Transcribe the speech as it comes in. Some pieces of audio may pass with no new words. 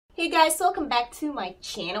Hey guys, welcome back to my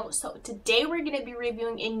channel. So today we're going to be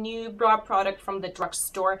reviewing a new brow product from the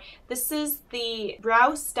drugstore. This is the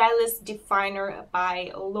Brow Stylist Definer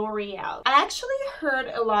by L'Oreal. I actually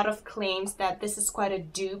heard a lot of claims that this is quite a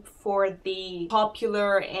dupe for the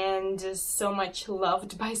popular and so much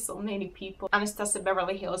loved by so many people Anastasia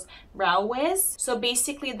Beverly Hills Brow WIZ. So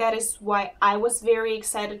basically that is why I was very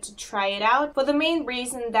excited to try it out, for the main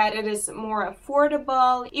reason that it is more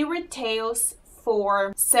affordable. It retails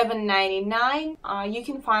for $7.99. You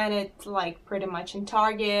can find it like pretty much in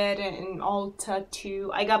Target and in Ulta too.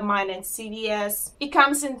 I got mine at CVS. It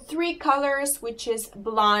comes in 3 colors, which is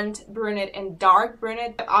blonde, brunette, and dark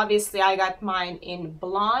brunette. Obviously I got mine in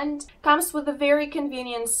blonde. Comes with a very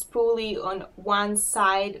convenient spoolie on one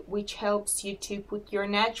side, which helps you to put your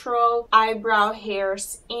natural eyebrow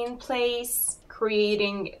hairs in place,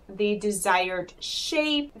 creating the desired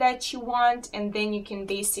shape that you want, and then you can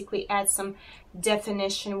basically add some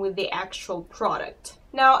definition with the actual product.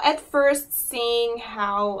 Now, at first, seeing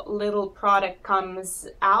how little product comes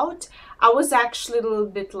out, I was actually a little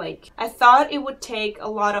bit like, I thought it would take a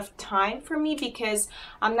lot of time for me because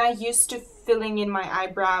I'm not used to filling in my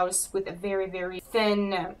eyebrows with a very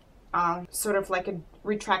thin sort of like a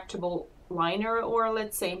retractable liner, or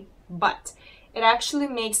let's say, but it actually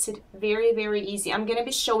makes it very easy. I'm gonna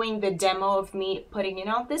be showing the demo of me putting it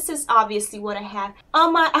on. This is obviously what I have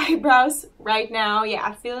on my eyebrows right now. Yeah,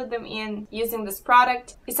 I filled them in using this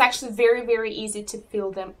product. It's actually very easy to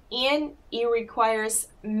fill them in. It requires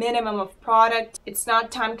minimum of product. It's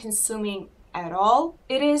not time consuming at all.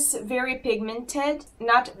 It is very pigmented,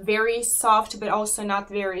 not very soft, but also not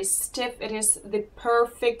very stiff. It is the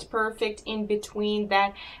perfect in between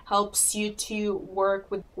that helps you to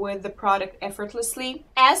work with the product effortlessly.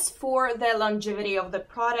 As for the longevity of the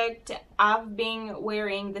product, I've been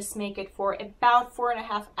wearing this makeup for about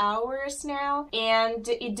 4.5 hours now, and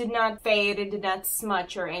it did not fade, it did not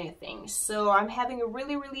smudge or anything. So I'm having a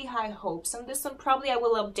really high hopes on this one. Probably I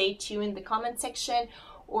will update you in the comment section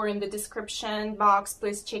or in the description box.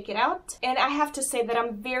 Please check it out. And I have to say that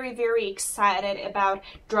I'm very excited about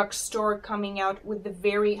drugstore coming out with the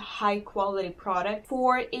very high quality product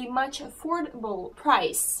for a much affordable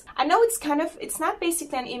price. I know it's not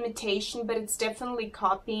basically an imitation, but it's definitely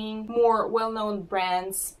copying more well-known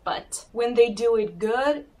brands, but when they do it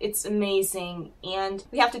good, it's amazing, and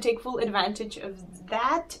we have to take full advantage of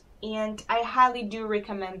that. And I highly do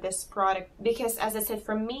recommend this product because, as I said,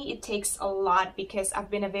 for me it takes a lot because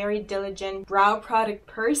I've been a very diligent brow product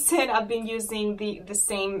person. I've been using the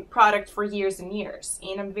same product for years and years,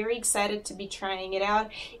 and I'm very excited to be trying it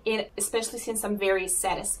out, and especially since I'm very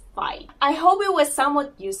satisfied. I hope it was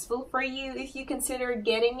somewhat useful for you if you consider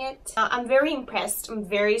getting it. I'm very impressed. I'm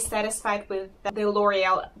very satisfied with the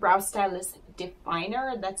L'Oreal Brow Stylist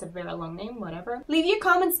Definer. That's a very long name, whatever. Leave your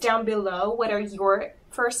comments down below. What are your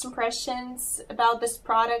first impressions about this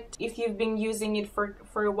product? If you've been using it for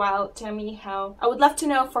a while, tell me how. I would love to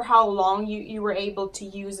know for how long you were able to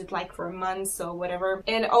use it, like for months or whatever.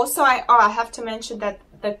 And also I have to mention that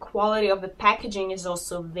the quality of the packaging is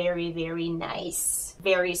also very nice,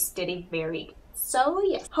 very steady, very. So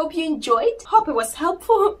yes, hope you enjoyed, hope it was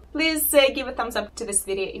helpful. Please give a thumbs up to this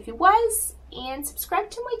video if it was, and subscribe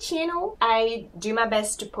to my channel. I do my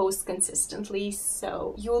best to post consistently,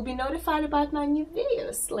 so you will be notified about my new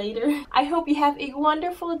videos later. I hope you have a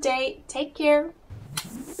wonderful day. Take care.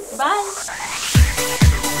 Bye.